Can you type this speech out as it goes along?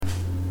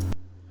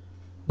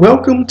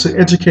Welcome to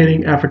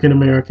Educating African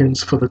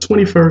Americans for the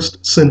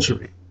 21st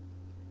Century,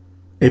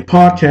 a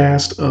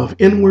podcast of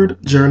Inward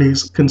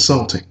Journeys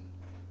Consulting.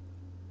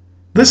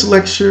 This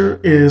lecture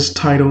is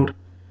titled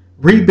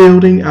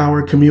Rebuilding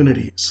Our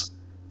Communities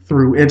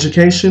Through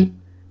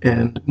Education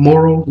and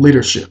Moral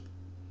Leadership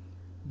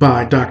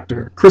by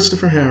Dr.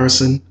 Christopher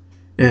Harrison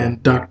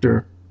and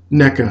Dr.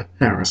 Nneka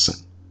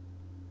Harrison.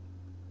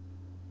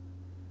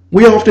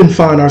 We often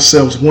find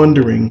ourselves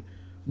wondering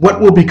what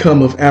will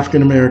become of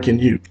African American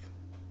youth.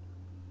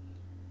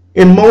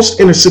 In most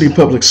inner-city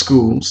public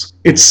schools,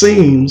 it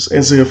seems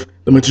as if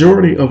the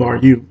majority of our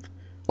youth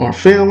are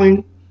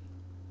failing,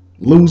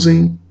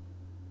 losing,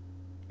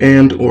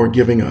 and/or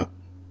giving up.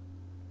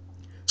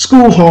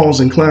 School halls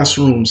and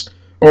classrooms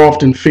are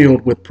often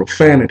filled with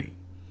profanity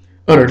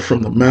uttered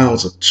from the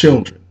mouths of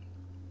children.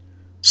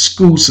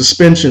 School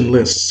suspension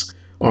lists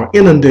are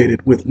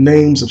inundated with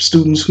names of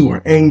students who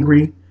are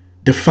angry,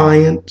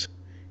 defiant,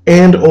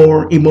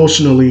 and/or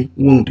emotionally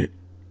wounded.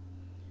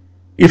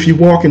 If you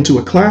walk into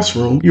a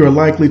classroom, you are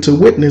likely to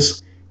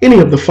witness any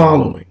of the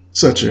following,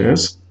 such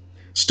as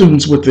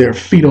students with their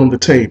feet on the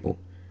table,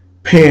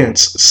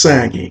 pants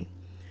sagging,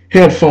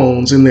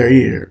 headphones in their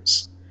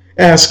ears,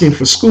 asking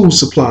for school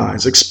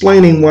supplies,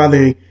 explaining why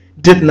they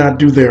did not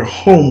do their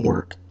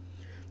homework,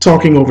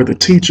 talking over the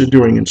teacher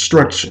during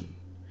instruction,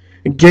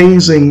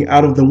 gazing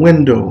out of the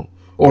window,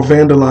 or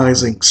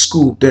vandalizing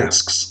school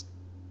desks.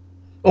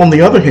 On the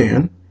other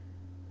hand,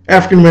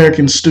 African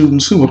American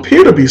students who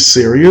appear to be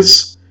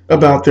serious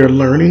about their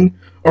learning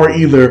are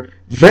either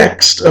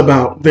vexed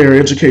about their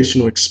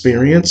educational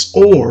experience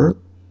or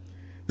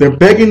they're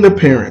begging their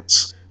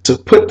parents to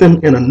put them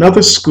in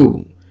another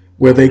school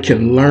where they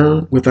can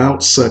learn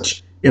without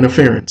such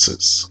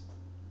interferences.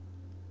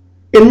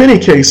 In many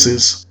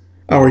cases,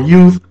 our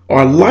youth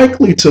are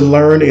likely to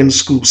learn in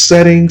school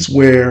settings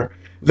where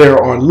there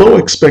are low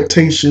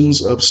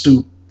expectations of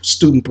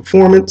student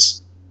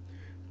performance,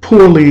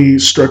 poorly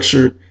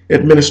structured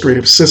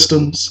administrative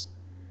systems,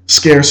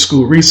 scarce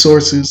school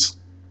resources,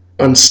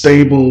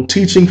 unstable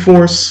teaching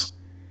force,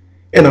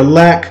 and a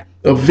lack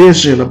of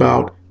vision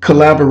about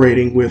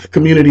collaborating with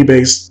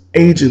community-based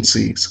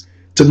agencies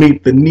to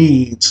meet the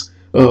needs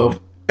of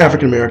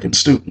African American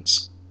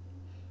students.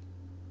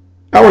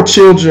 Our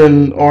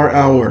children are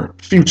our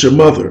future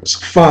mothers,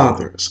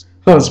 fathers,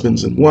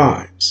 husbands, and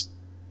wives.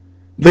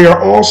 They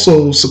are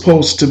also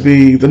supposed to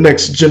be the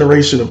next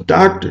generation of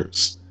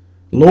doctors,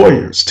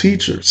 lawyers,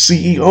 teachers,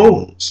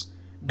 CEOs,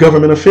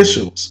 government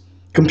officials,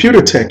 computer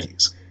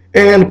techies,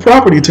 and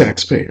property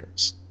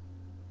taxpayers.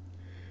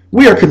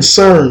 We are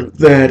concerned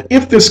that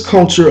if this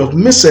culture of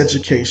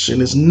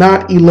miseducation is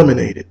not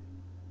eliminated,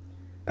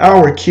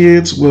 our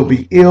kids will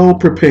be ill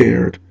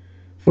prepared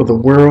for the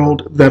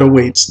world that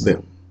awaits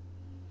them.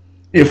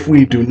 If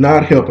we do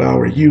not help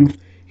our youth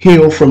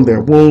heal from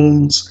their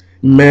wounds,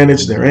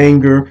 manage their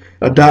anger,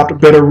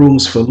 adopt better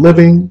rules for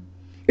living,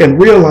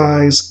 and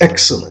realize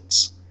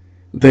excellence,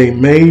 they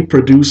may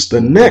produce the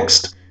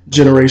next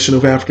generation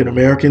of African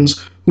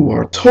Americans who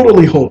are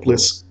totally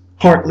hopeless,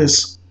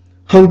 heartless,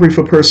 hungry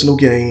for personal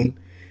gain,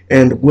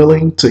 and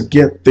willing to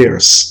get their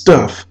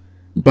stuff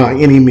by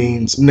any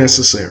means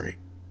necessary.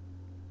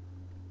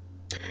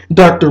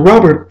 Dr.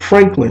 Robert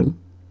Franklin,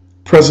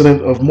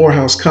 president of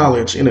Morehouse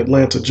College in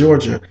Atlanta,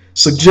 Georgia,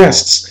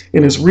 suggests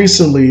in his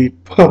recently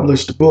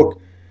published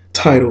book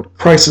titled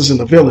Crisis in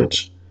the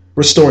Village,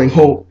 Restoring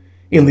Hope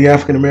in the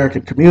African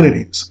American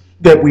Communities,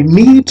 that we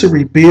need to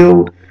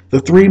rebuild the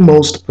three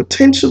most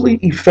potentially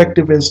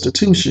effective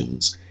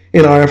institutions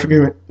in our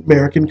African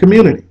American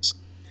communities.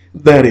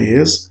 That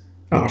is,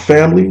 our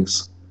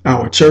families,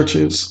 our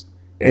churches,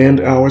 and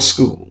our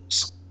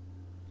schools.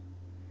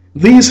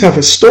 These have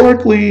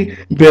historically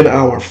been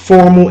our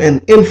formal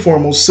and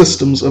informal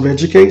systems of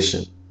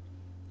education.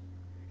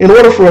 In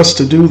order for us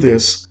to do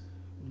this,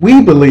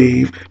 we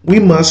believe we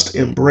must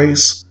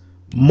embrace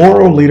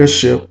moral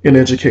leadership in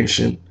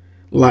education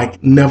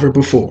like never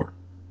before.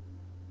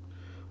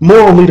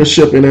 Moral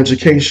leadership in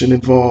education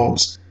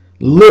involves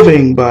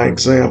living by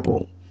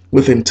example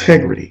with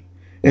integrity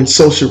and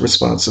social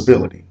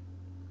responsibility.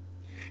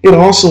 It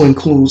also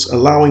includes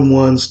allowing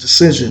one's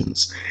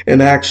decisions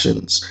and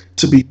actions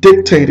to be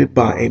dictated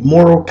by a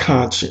moral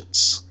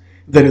conscience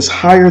that is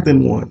higher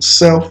than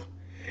oneself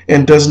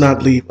and does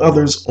not leave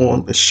others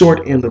on the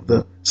short end of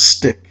the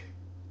stick.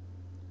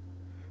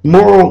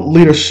 Moral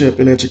leadership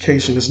in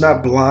education is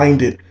not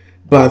blinded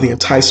by the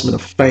enticement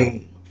of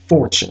fame,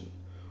 fortune,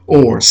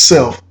 or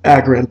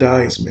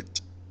self-aggrandizement.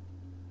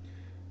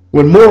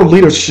 When moral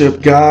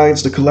leadership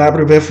guides the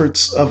collaborative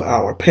efforts of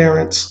our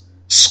parents,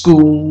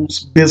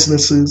 schools,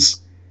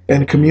 businesses,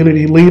 and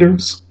community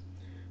leaders,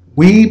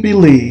 we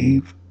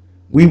believe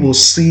we will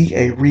see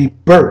a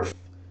rebirth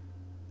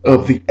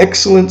of the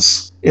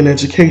excellence in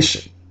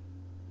education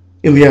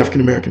in the African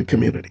American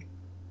community.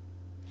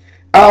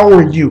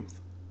 Our youth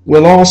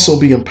will also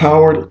be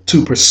empowered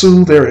to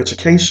pursue their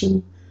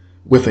education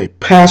with a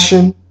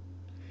passion,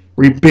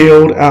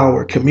 rebuild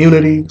our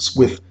communities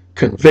with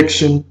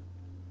conviction,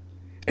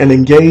 and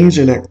engage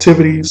in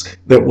activities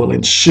that will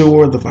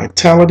ensure the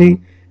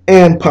vitality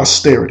and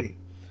posterity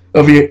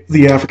of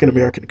the African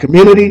American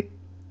community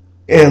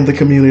and the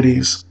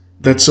communities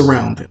that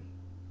surround them.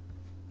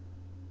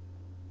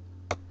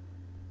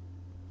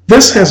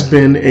 This has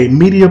been a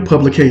media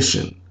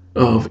publication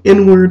of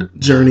Inward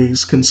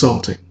Journeys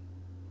Consulting.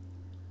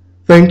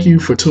 Thank you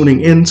for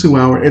tuning in to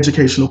our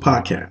educational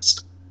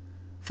podcast.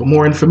 For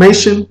more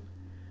information,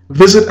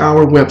 visit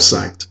our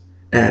website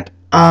at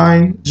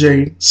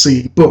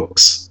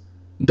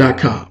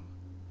ijcbooks.com.